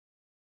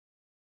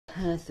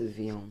cast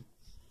reveal.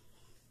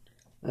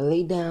 I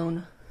lay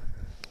down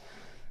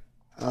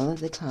all of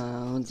the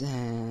clouds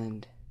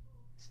and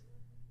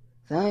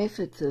sorry if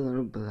it's a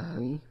little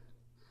blurry.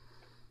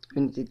 I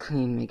need to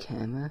clean my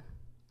camera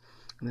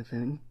on my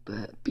phone,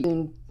 but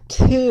between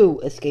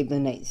 2 Escape the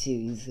Night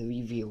series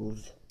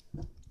reveals.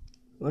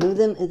 One of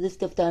them is the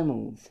stuffed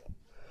animals.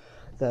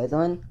 The other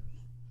one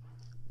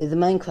is the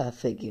Minecraft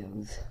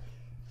figures.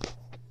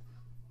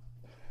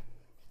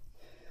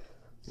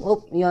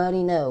 Well, you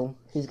already know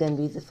who's going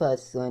to be the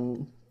first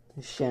one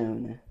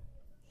shown.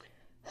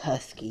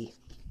 Husky.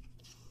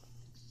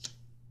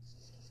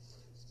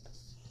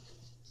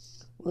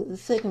 Well, the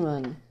second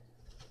one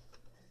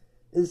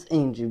is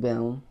Angel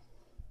Bell.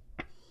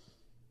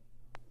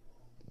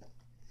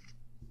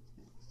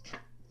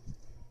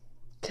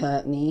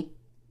 Courtney.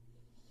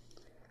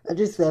 I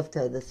just left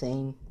her the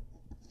same.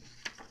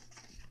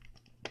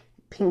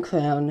 Pink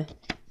Crown.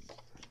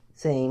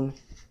 Same.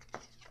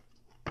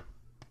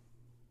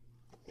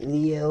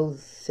 Leo,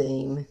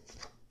 same.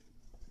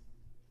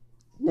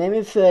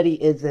 Name 30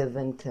 is a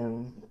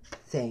Ventone,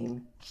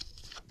 same.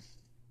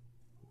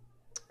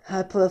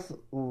 Hyper,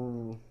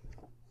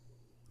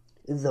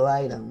 is the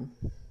item.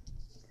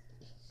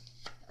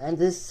 And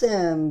this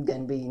gonna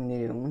be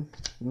new.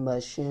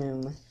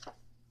 Mushroom,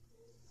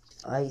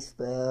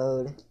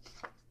 Icebird,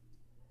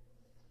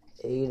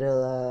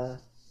 Adela.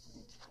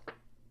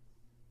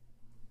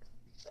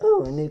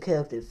 Oh, a new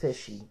character,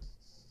 Fishy.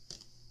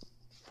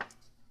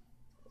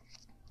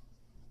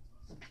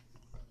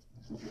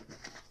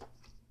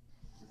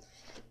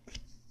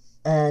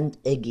 And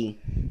Iggy.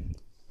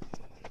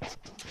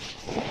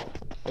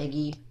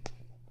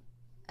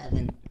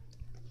 Evan.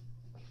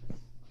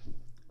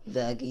 The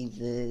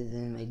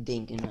Iggy, my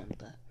dinking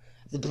number.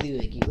 The blue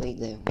Iggy right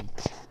there.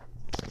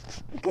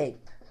 Okay,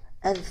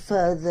 as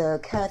for the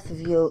cast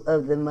reveal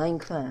of the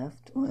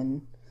Minecraft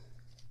one,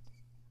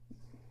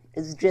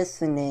 it's just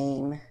the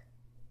name.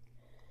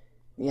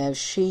 We have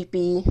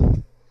Sheepy,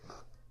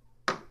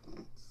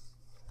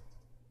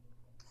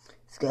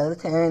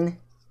 Skeleton,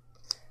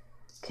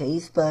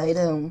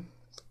 K-Spider,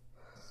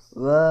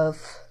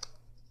 Ruff,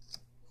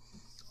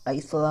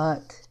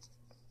 Icelot,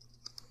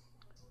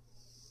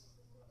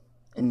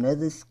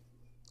 another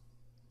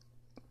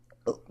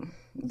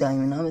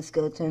Diamond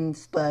Skeleton,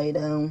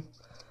 Spider,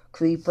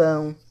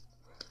 Creeper,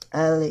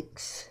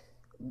 Alex,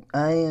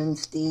 Iron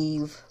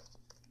Steve,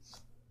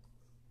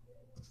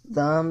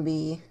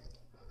 Zombie,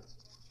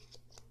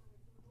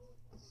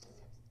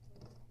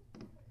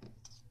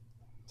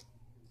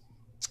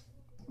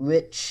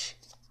 Rich,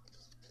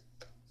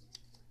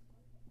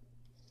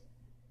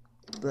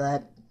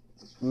 Black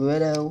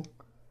Widow,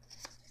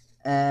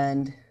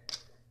 and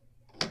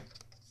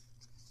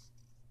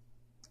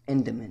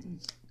Enderman.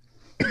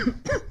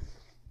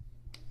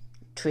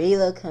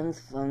 Trailer comes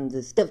from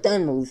the stuffed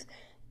animals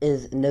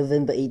is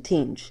November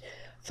 18th.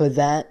 For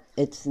that,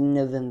 it's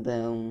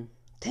November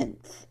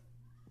 10th.